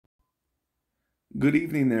Good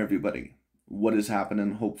evening there, everybody. What is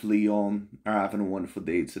happening? Hopefully, y'all are having a wonderful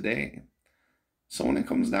day today. So, when it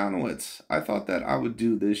comes down to it, I thought that I would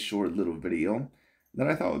do this short little video that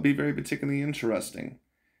I thought would be very particularly interesting.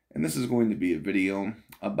 And this is going to be a video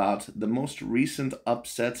about the most recent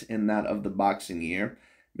upset in that of the boxing year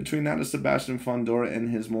between that of Sebastian Fundora and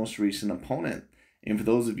his most recent opponent. And for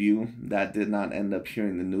those of you that did not end up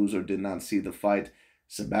hearing the news or did not see the fight,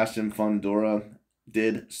 Sebastian Fundora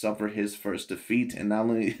did suffer his first defeat, and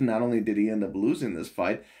not only did he end up losing this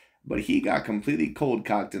fight, but he got completely cold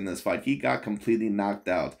cocked in this fight. He got completely knocked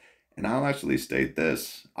out. And I'll actually state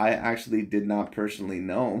this: I actually did not personally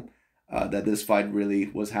know that this fight really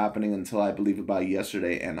was happening until I believe about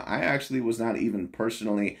yesterday, and I actually was not even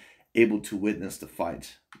personally able to witness the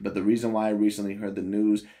fight. But the reason why I recently heard the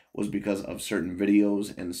news was because of certain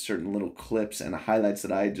videos and certain little clips and highlights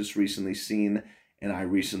that I had just recently seen, and I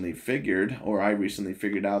recently figured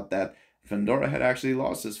out that Fundora had actually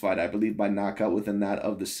lost this fight, I believe by knockout within that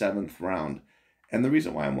of the 7th round. And the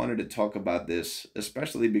reason why I wanted to talk about this,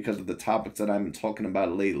 especially because of the topics that I've been talking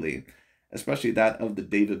about lately, especially that of the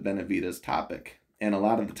David Benavidez topic. And a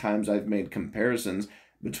lot of the times I've made comparisons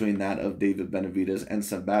between that of David Benavidez and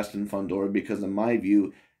Sebastian Fundora because in my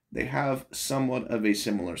view, they have somewhat of a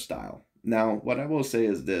similar style. Now, what I will say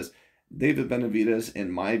is this: David Benavidez,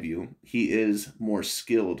 in my view, he is more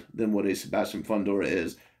skilled than what a Sebastian Fundora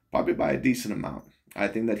is, probably by a decent amount. I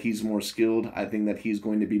think that he's more skilled. I think that he's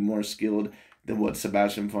going to be more skilled than what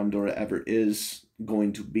Sebastian Fundora ever is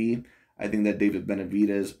going to be. I think that David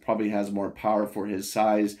Benavidez probably has more power for his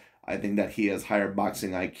size. I think that he has higher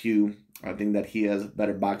boxing IQ. I think that he has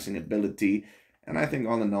better boxing ability. And I think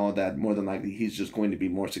all in all that more than likely he's just going to be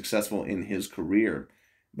more successful in his career.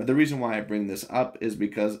 But the reason why I bring this up is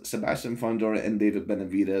because Sebastian Fundora and David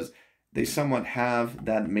Benavidez, they somewhat have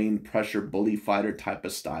that main pressure bully fighter type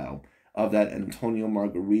of style of that Antonio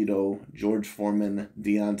Margarito, George Foreman,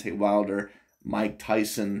 Deontay Wilder, Mike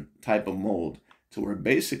Tyson type of mold, to where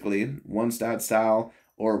basically once that style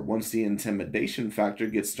or once the intimidation factor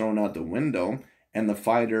gets thrown out the window and the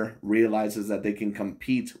fighter realizes that they can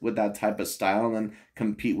compete with that type of style and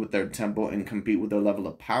compete with their tempo and compete with their level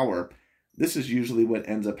of power, this is usually what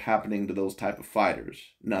ends up happening to those type of fighters.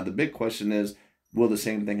 Now, the big question is, will the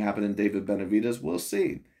same thing happen in David Benavidez? We'll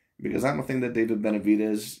see. Because I don't think that David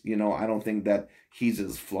Benavidez, I don't think that he's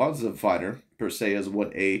as flawed as a fighter, per se, as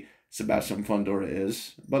what a Sebastian Fundora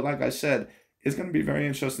is. But like I said, it's going to be very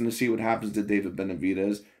interesting to see what happens to David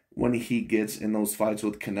Benavidez when he gets in those fights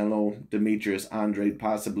with Canelo, Demetrius Andrade,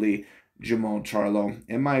 possibly Jamal Charlo.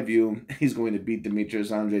 In my view, he's going to beat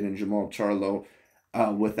Demetrius Andrade and Jamal Charlo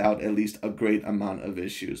without at least a great amount of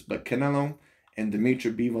issues. But Canelo and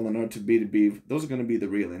Dimitri Bivol and Artur, those are going to be the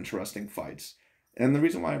real interesting fights. And the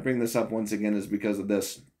reason why I bring this up once again is because of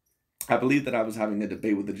this. I believe that I was having a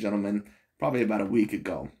debate with a gentleman probably about a week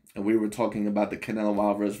ago, and we were talking about the Canelo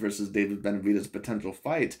Alvarez versus David Benavidez potential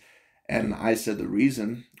fight. And I said the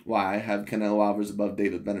reason why I have Canelo Alvarez above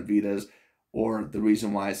David Benavidez, or the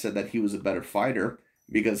reason why I said that he was a better fighter,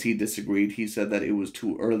 because he disagreed. He said that it was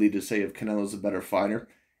too early to say if Canelo's a better fighter,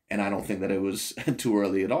 and I don't think that it was too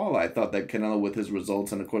early at all. I thought that Canelo, with his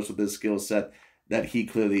results and of course with his skill set, that he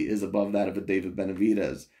clearly is above that of a David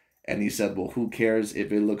Benavidez. And he said, well, who cares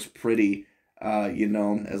if it looks pretty,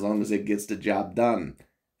 as long as it gets the job done.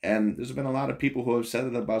 And there's been a lot of people who have said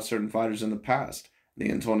it about certain fighters in the past.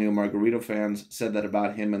 The Antonio Margarito fans said that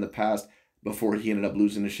about him in the past before he ended up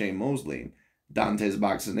losing to Shane Mosley.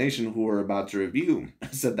 DontaesBoxingNation, who we're about to review,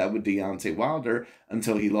 said that with Deontay Wilder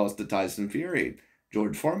until he lost to Tyson Fury.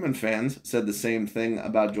 George Foreman fans said the same thing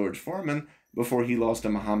about George Foreman before he lost to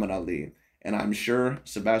Muhammad Ali. And I'm sure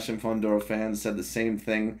Sebastian Fundora fans said the same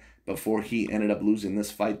thing before he ended up losing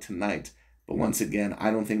this fight tonight. But once again, I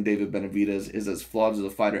don't think David Benavidez is as flawed as a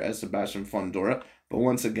fighter as Sebastian Fundora. But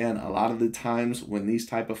once again, a lot of the times when these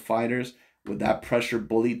type of fighters with that pressure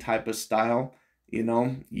bully type of style,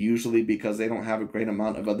 usually because they don't have a great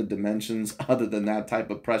amount of other dimensions other than that type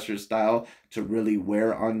of pressure style to really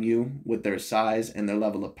wear on you with their size and their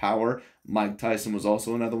level of power. Mike Tyson was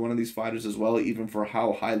also another one of these fighters as well, even for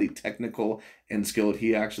how highly technical and skilled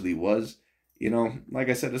he actually was. Like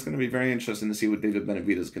I said, it's going to be very interesting to see what David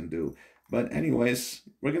Benavidez can do. But anyways,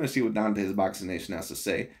 we're going to see what DontaesBoxingNation has to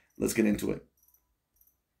say. Let's get into it.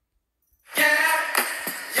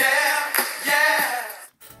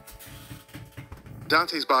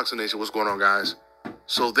 Dante's Boxing Nation, what's going on, guys?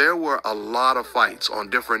 So there were a lot of fights on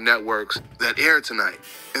different networks that aired tonight.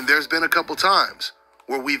 And there's been a couple times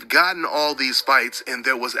where we've gotten all these fights and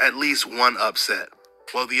there was at least one upset.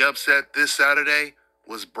 Well, the upset this Saturday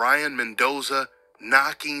was Brian Mendoza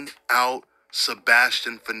knocking out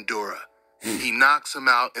Sebastian Fundora. He knocks him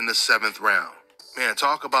out in the 7th round. Man,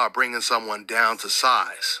 talk about bringing someone down to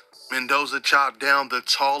size. Mendoza chopped down the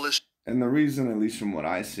tallest. And the reason, at least from what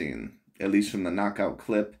I've seen, at least from the knockout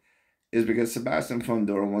clip, is because Sebastian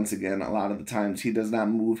Fundora, once again, a lot of the times he does not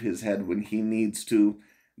move his head when he needs to.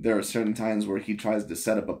 There are certain times where he tries to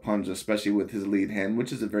set up a punch, especially with his lead hand,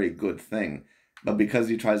 which is a very good thing. But because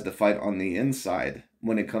he tries to fight on the inside,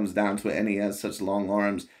 when it comes down to it, and he has such long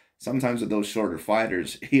arms, sometimes with those shorter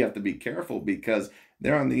fighters, you have to be careful because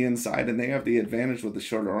they're on the inside and they have the advantage with the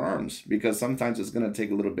shorter arms, because sometimes it's going to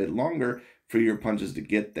take a little bit longer for your punches to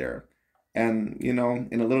get there. And, you know,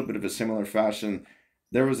 in a little bit of a similar fashion,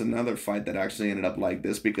 there was another fight that actually ended up like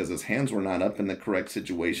this because his hands were not up in the correct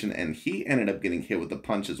situation, and he ended up getting hit with a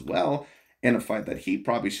punch as well in a fight that he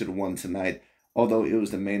probably should have won tonight, although it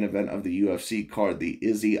was the main event of the UFC card, the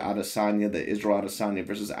Israel Adesanya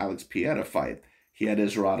versus Alex Pieta fight. He had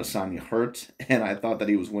Israel Adesanya hurt, and I thought that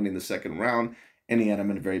he was winning the 2nd round, and he had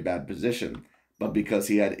him in a very bad position. But because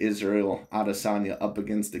he had Israel Adesanya up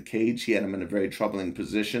against the cage, he had him in a very troubling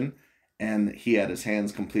position, and he had his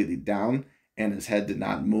hands completely down, and his head did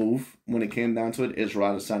not move. When it came down to it,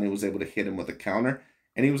 Israel Adesanya was able to hit him with a counter,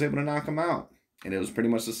 and he was able to knock him out. And it was pretty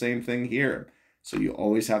much the same thing here. So you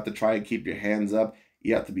always have to try to keep your hands up.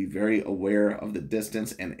 You have to be very aware of the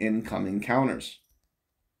distance and incoming counters.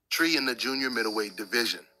 Tree in the junior middleweight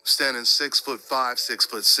division, standing 6'5",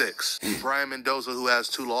 6'6". Brian Mendoza, who has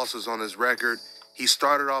 2 losses on his record, he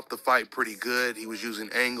started off the fight pretty good. He was using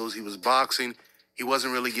angles. He was boxing. He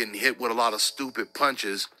wasn't really getting hit with a lot of stupid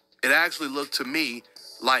punches. It actually looked to me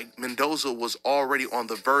like Mendoza was already on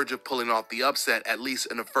the verge of pulling off the upset, at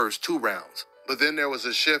least in the first 2 rounds. But then there was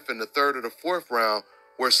a shift in the 3rd or the 4th round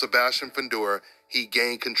where Sebastian Fundora, he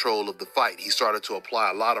gained control of the fight. He started to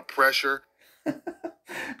apply a lot of pressure.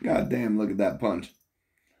 God damn, look at that punch.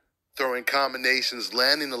 Throwing combinations,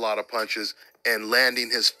 landing a lot of punches, and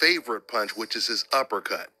landing his favorite punch, which is his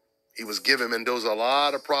uppercut. He was giving Mendoza a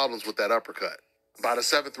lot of problems with that uppercut. By the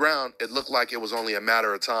 7th round, it looked like it was only a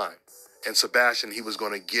matter of time. And Sebastian, he was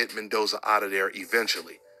going to get Mendoza out of there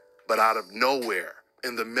eventually. But out of nowhere,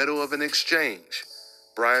 in the middle of an exchange,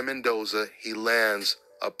 Brian Mendoza, he lands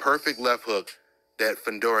a perfect left hook that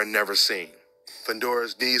Fundora never seen.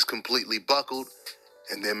 Fundora's knees completely buckled,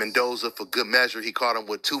 and then Mendoza, for good measure, he caught him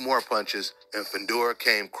with 2 more punches, and Fundora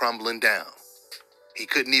came crumbling down. He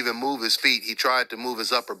couldn't even move his feet. He tried to move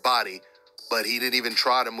his upper body, but he didn't even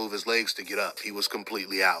try to move his legs to get up. He was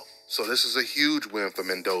completely out. So this is a huge win for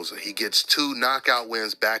Mendoza. He gets 2 knockout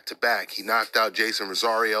wins back-to-back. He knocked out Jason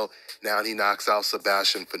Rosario. Now he knocks out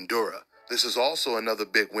Sebastian Fundora. This is also another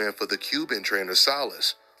big win for the Cuban trainer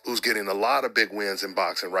Salas, who's getting a lot of big wins in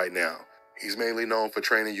boxing right now. He's mainly known for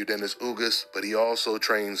training Eudenis Ugas, but he also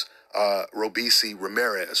trains Robisi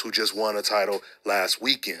Ramirez, who just won a title last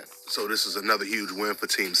weekend. So this is another huge win for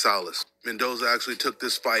Team Salas. Mendoza actually took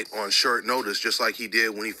this fight on short notice, just like he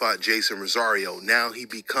did when he fought Jason Rosario. Now he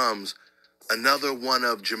becomes another one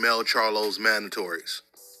of Jermell Charlo's mandatories.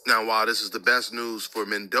 Now, while this is the best news for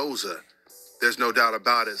Mendoza, there's no doubt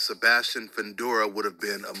about it, Sebastian Fundora would have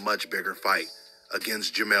been a much bigger fight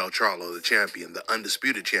against Jermell Charlo, the champion, the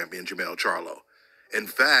undisputed champion, Jermell Charlo. In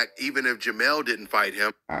fact, even if Jermell didn't fight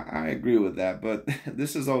him... I agree with that, but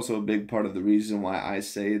this is also a big part of the reason why I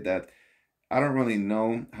say that I don't really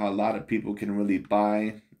know how a lot of people can really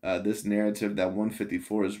buy this narrative that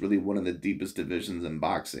 154 is really one of the deepest divisions in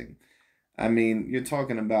boxing. I mean, you're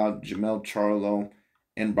talking about Jermell Charlo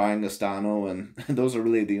and Brian Gastano, and those are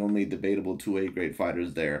really the only debatable 2A grade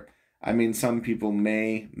fighters there. I mean, some people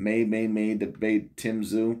may debate Tim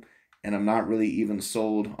Tszyu, and I'm not really even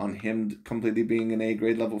sold on him completely being an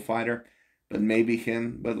A-grade level fighter, but maybe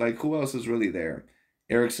him. But, like, who else is really there?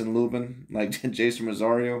 Erickson Lubin, like Jason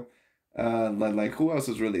Rosario, like who else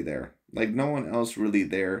is really there? Like, no one else really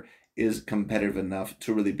there is competitive enough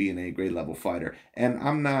to really be an A-grade level fighter. And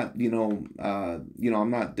I'm not, I'm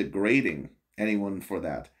not degrading anyone for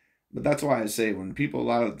that. But that's why I say when people a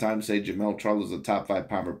lot of the time say Jermell Charlo is a top 5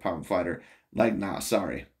 pound-for-pound fighter, like, nah,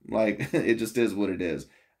 sorry. Like, it just is what it is.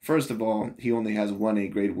 First of all, he only has 1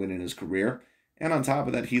 A-grade win in his career. And on top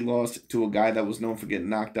of that, he lost to a guy that was known for getting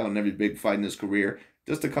knocked out in every big fight in his career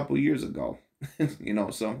just a couple years ago.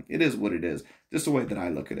 So it is what it is. Just the way that I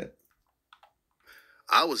look at it.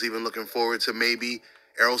 I was even looking forward to maybe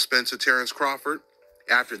Errol Spence, Terrence Crawford,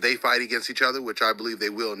 after they fight against each other, which I believe they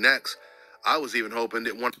will next. I was even hoping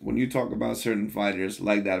that when you talk about certain fighters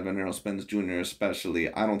like that of an Errol Spence Jr.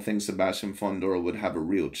 especially, I don't think Sebastian Fundora would have a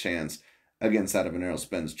real chance against that of an Errol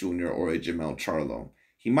Spence Jr. or a Jermell Charlo.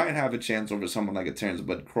 he might have a chance over someone like a Terrence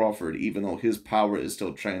Bud Crawford, even though his power is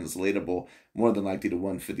still translatable more than likely to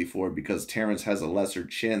 154 because Terrence has a lesser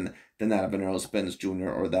chin than that of an Errol Spence Jr.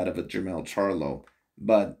 or that of a Jermell Charlo.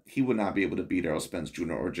 But he would not be able to beat Errol Spence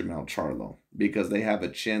Jr. or Jermell Charlo because they have a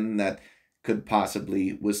chin that could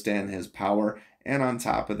possibly withstand his power. And on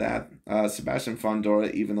top of that, Sebastian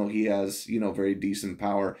Fundora, even though he has, very decent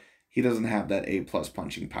power, he doesn't have that A-plus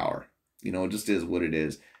punching power. It just is what it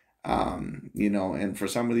is. And for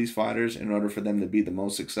some of these fighters, in order for them to be the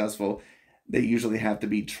most successful, they usually have to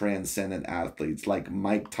be transcendent athletes like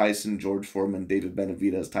Mike Tyson, George Foreman, David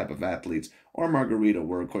Benavidez type of athletes, or Margarita,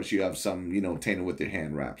 where of course you have some, tainted with their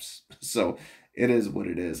hand wraps. So it is what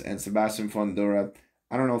it is. And Sebastian Fundora,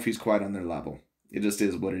 I don't know if he's quite on their level. It just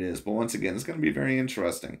is what it is. But once again, it's going to be very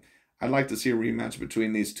interesting. I'd like to see a rematch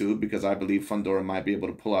between these two because I believe Fundora might be able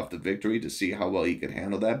to pull off the victory to see how well he could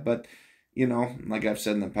handle that. But like I've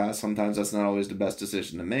said in the past, sometimes that's not always the best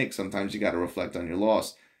decision to make. Sometimes you got to reflect on your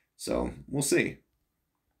loss. So we'll see.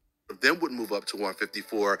 Then would move up to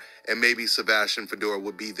 154, and maybe Sebastian Fundora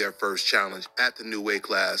would be their first challenge at the new weight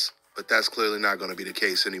class. But that's clearly not going to be the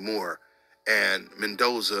case anymore. And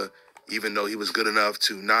Mendoza, even though he was good enough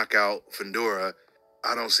to knock out Fundora,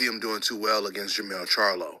 I don't see him doing too well against Jermell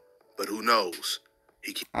Charlo. But who knows?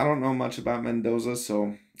 I don't know much about Mendoza,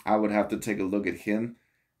 so I would have to take a look at him,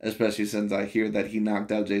 especially since I hear that he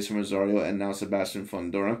knocked out Jason Rosario and now Sebastian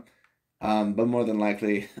Fundora. But more than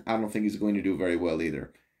likely, I don't think he's going to do very well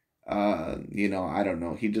either. I don't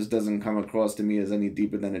know. He just doesn't come across to me as any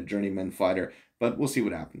deeper than a journeyman fighter. But we'll see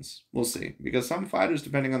what happens. We'll see. Because some fighters,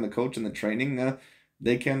 depending on the coach and the training,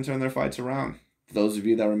 they can turn their fights around. For those of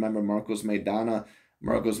you that remember Marcos Maidana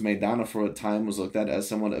for a time was looked at as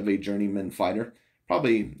somewhat of a journeyman fighter.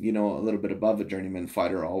 Probably, a little bit above a journeyman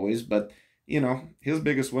fighter always. But, his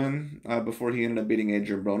biggest win before he ended up beating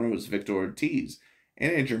Adrian Broner was Victor Ortiz.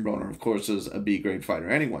 And Adrian Broner, of course, is a B-grade fighter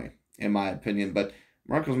anyway, in my opinion. But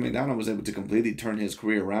Marcos Maidana was able to completely turn his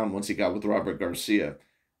career around once he got with Robert Garcia.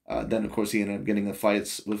 Then, of course, he ended up getting the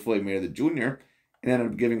fights with Floyd Mayweather Jr. and ended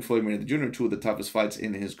up giving Floyd Mayweather Jr. two of the toughest fights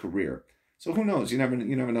in his career. So who knows? You never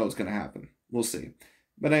know what's going to happen. We'll see.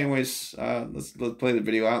 But anyways, let's play the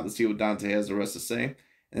video out. Let's see what Dante has the rest to say.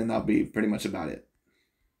 And that'll be pretty much about it.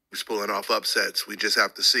 He's pulling off upsets. We just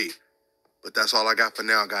have to see. But that's all I got for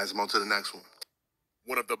now, guys. I'm on to the next one.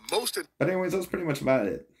 But anyways, that's pretty much about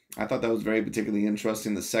it. I thought that was very particularly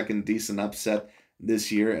interesting. The second decent upset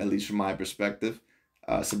this year, at least from my perspective.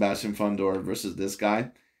 Sebastian Fundora versus this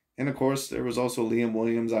guy. And of course, there was also Liam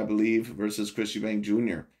Williams, I believe, versus Chris Eubank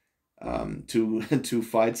Jr. Two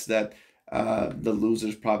fights that the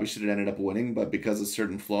losers probably should have ended up winning, but because of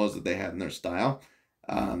certain flaws that they had in their style,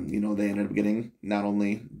 they ended up getting not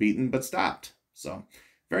only beaten, but stopped. So,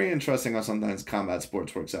 very interesting how sometimes combat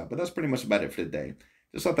sports works out. But that's pretty much about it for today.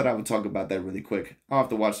 Just thought that I would talk about that really quick. I'll have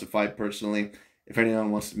to watch the fight personally. If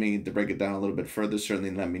anyone wants me to break it down a little bit further,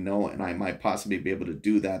 certainly let me know, and I might possibly be able to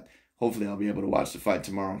do that. Hopefully, I'll be able to watch the fight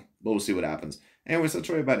tomorrow, but we'll see what happens. Anyways, that's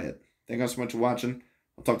really about it. Thank you guys so much for watching.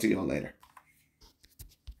 I'll talk to you all later.